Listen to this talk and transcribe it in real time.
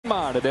them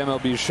on at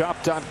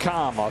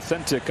MLBshop.com.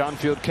 Authentic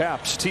on-field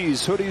caps,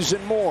 tees, hoodies,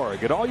 and more.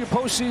 Get all your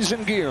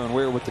postseason gear and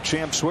wear with the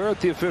champs wear at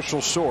the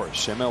official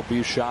source,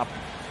 MLBshop.com.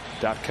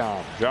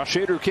 Josh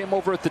Hader came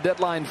over at the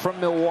deadline from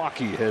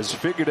Milwaukee, has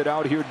figured it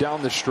out here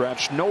down the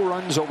stretch. No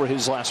runs over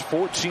his last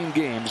 14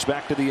 games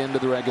back to the end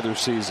of the regular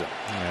season.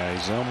 Yeah,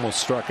 he's almost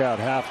struck out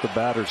half the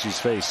batters he's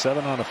faced.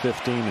 7 out of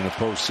 15 in the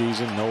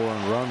postseason. No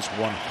earned runs,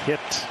 1 hit.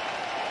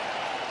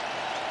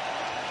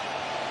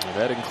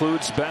 That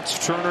includes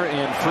Betts, Turner,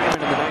 and Freeman in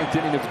the 9th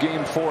inning of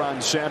Game 4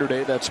 on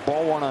Saturday. That's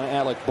ball 1 on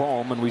Alec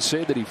Bohm, and we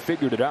say that he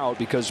figured it out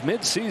because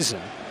mid-season,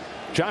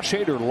 Josh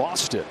Hader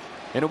lost it,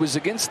 and it was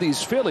against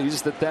these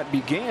Phillies that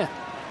began.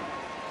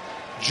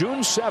 June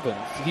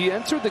 7th, he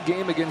entered the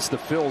game against the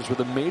Phillies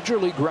with a major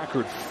league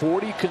record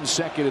 40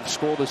 consecutive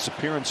scoreless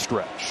appearance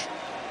stretch.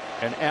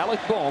 And Alec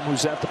Bohm,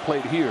 who's at the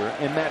plate here,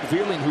 and Matt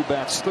Vierling, who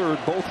bats third,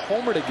 both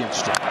homered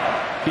against him.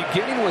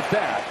 Beginning with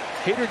that,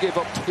 Hader gave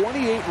up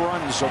 28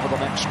 runs over the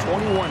next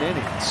 21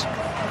 innings.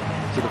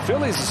 So the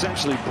Phillies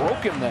essentially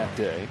broke him that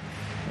day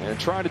and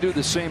trying to do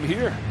the same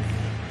here.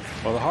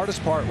 Well, the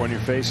hardest part when you're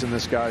facing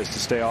this guy is to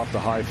stay off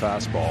the high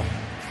fastball.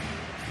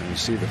 And you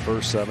see the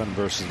first 7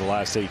 versus the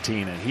last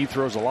 18, and he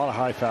throws a lot of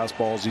high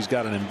fastballs. He's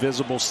got an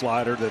invisible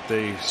slider that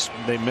they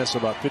miss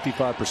about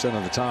 55%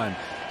 of the time.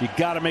 You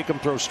got to make him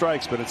throw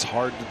strikes, but it's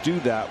hard to do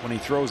that when he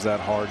throws that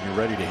hard and you're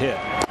ready to hit.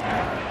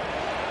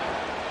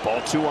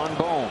 Ball 2 on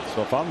Bohm.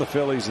 So if I'm the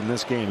Phillies in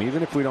this game,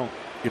 even if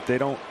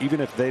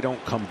they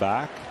don't come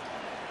back,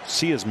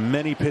 see as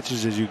many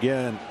pitches as you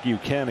can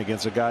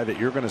against a guy that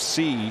you're going to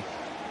see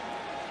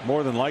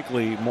more than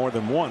likely more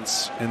than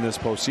once in this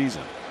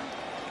postseason.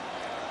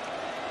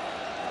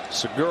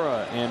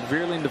 Segura and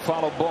Vierling to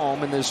follow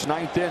Bohm in this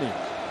 9th inning.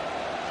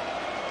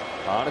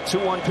 On a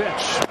 2-1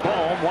 pitch.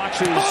 Bohm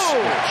watches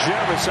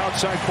Jarvis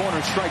outside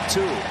corner, strike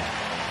 2.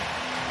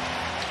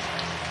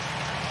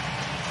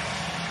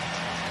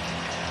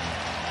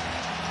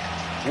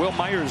 Will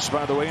Myers,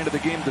 by the way, into the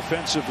game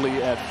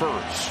defensively at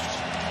first.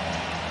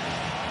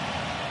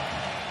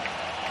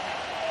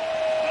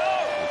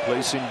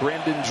 Replacing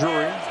Brandon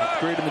Drury,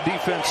 upgrading the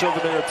defense over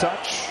there a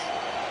touch.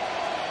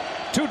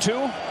 2-2.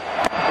 1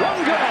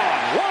 gone.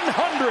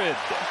 100.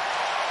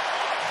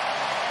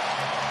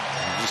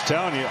 I'm just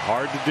telling you,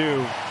 hard to do.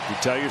 You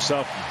tell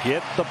yourself,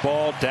 get the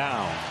ball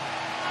down.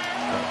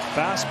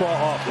 The fastball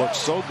up looks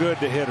so good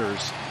to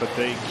hitters, but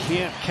they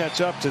can't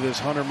catch up to this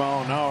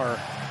 100-mile-an-hour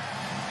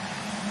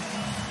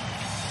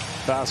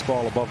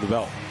fastball above the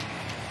belt.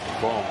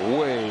 Boom,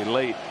 way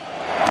late.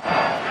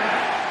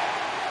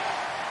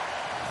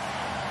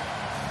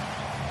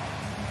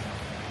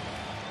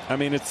 I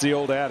mean, it's the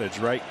old adage,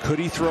 right? Could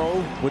he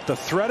throw? With the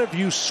threat of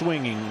you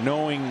swinging,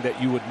 knowing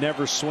that you would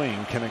never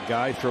swing, can a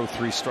guy throw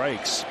 3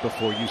 strikes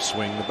before you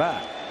swing the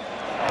bat?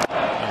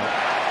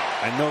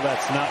 I know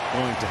that's not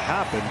going to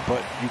happen,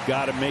 but you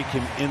got to make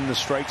him in the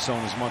strike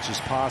zone as much as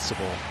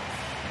possible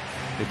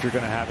if you're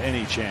going to have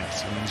any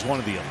chance. I mean, he's one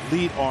of the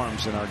elite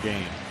arms in our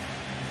game.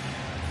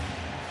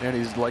 And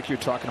he's, like you're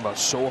talking about,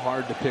 so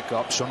hard to pick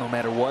up. So no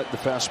matter what the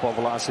fastball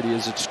velocity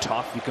is, it's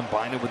tough. You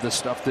combine it with the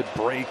stuff that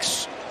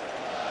breaks.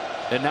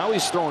 And now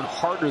he's throwing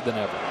harder than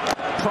ever.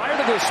 Prior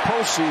to this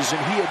postseason,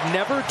 he had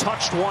never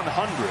touched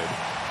 100.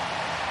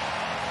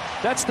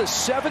 That's the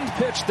 7th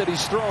pitch that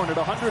he's thrown at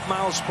 100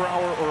 miles per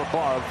hour or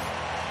above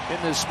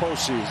in this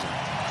postseason.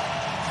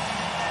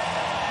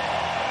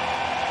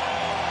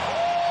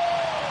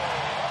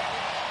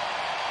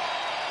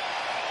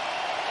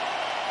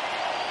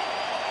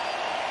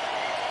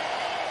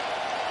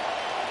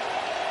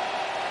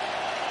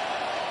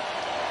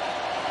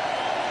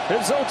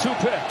 His 0-2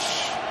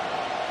 pitch.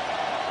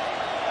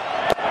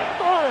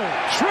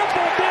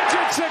 Triple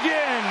digits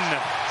again.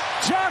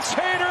 Josh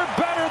Hader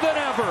better than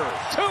ever.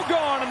 2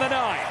 gone in the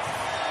 9th.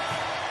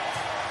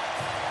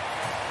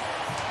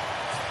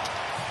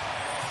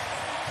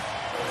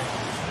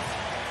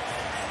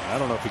 I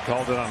don't know if he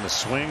called it on the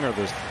swing or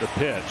the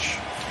pitch.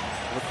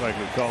 It looked like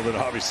he called it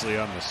obviously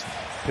on the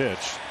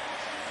pitch.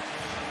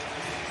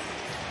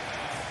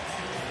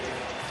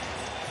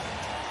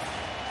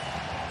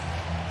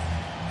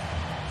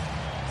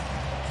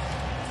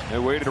 They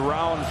waited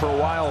around for a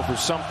while for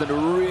something to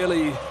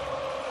really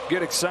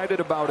get excited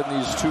about in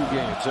these 2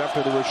 games.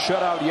 After they were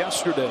shut out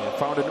yesterday,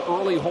 found an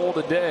early hole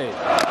today.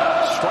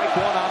 Strike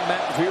 1 on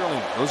Matt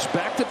Vierling. Those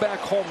back-to-back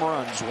home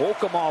runs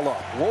woke them all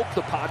up, woke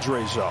the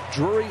Padres up.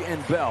 Drury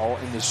and Bell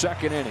in the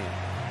 2nd inning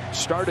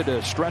started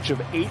a stretch of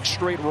 8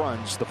 straight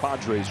runs the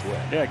Padres win.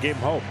 Yeah, gave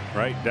them hope,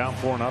 right? Down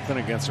 4-0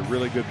 against a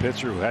really good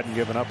pitcher who hadn't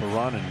given up a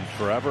run in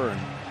forever,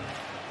 and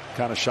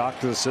kind of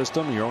shocked to the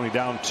system. You're only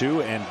down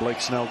 2, and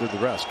Blake Snell did the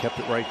rest. Kept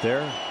it right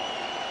there.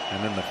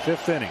 And then the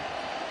 5th inning.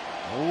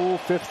 Oh,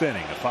 5th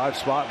inning. A 5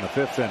 spot in the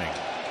 5th inning.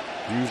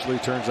 Usually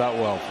turns out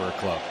well for a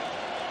club.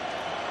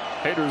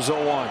 Hader's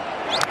 0-1.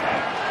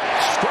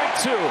 Strike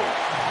 2.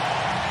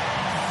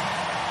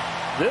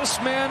 This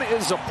man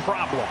is a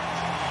problem.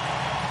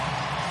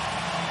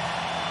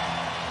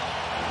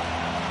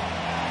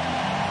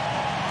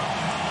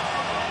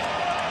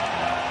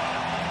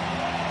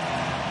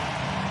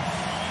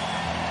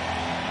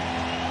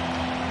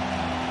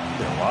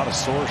 A lot of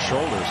sore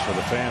shoulders for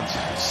the fans.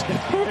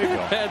 There you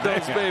go. And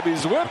those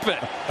babies whipping.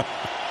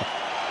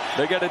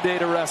 They got a day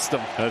to rest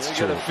them. That's they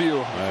true. got a few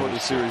before the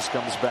series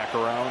comes back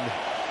around.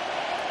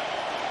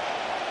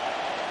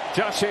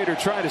 Josh Hader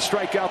trying to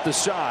strike out the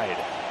side.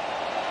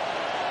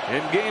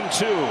 In game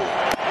 2,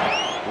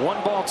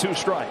 1 ball, 2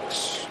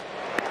 strikes.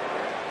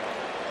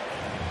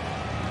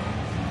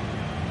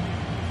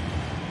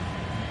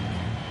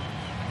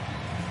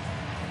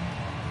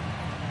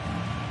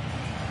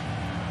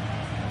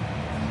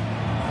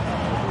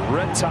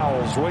 Red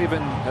towels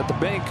waving at the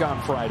bank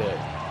on Friday.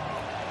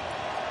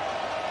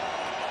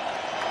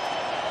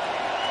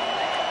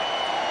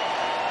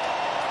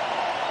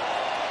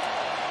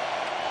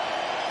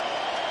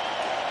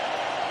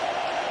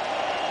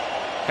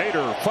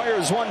 Hader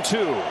fires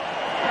 1-2.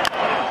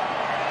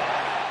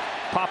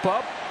 Pop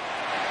up.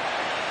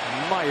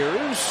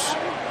 Myers.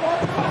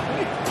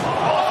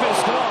 Off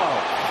his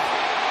glove.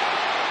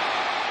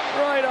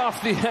 Right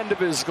off the end of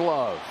his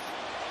glove.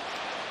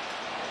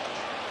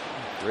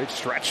 Great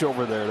stretch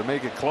over there to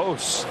make it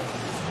close.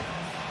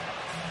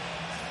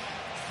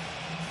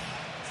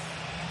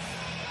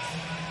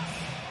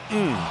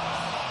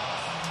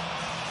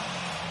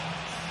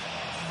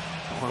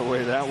 What a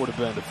way that would have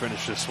been to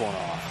finish this one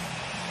off.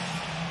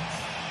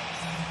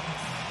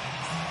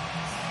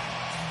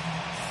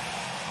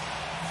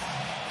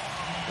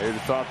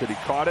 Hader thought that he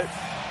caught it.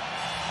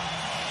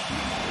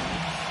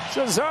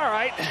 Says, all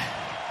right.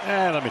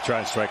 Let me try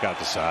and strike out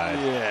the side.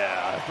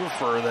 Yeah, I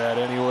prefer that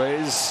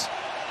anyways.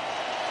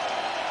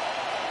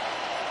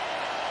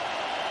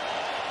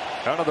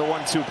 Another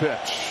 1-2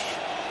 pitch.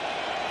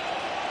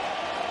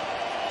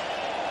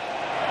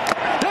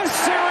 This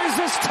series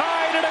is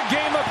tied at a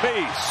game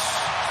apiece.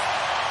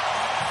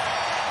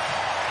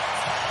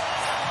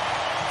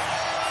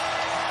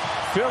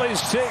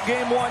 Phillies take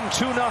game 1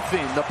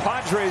 2-0. The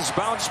Padres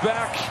bounce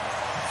back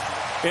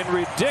in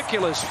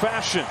ridiculous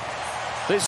fashion.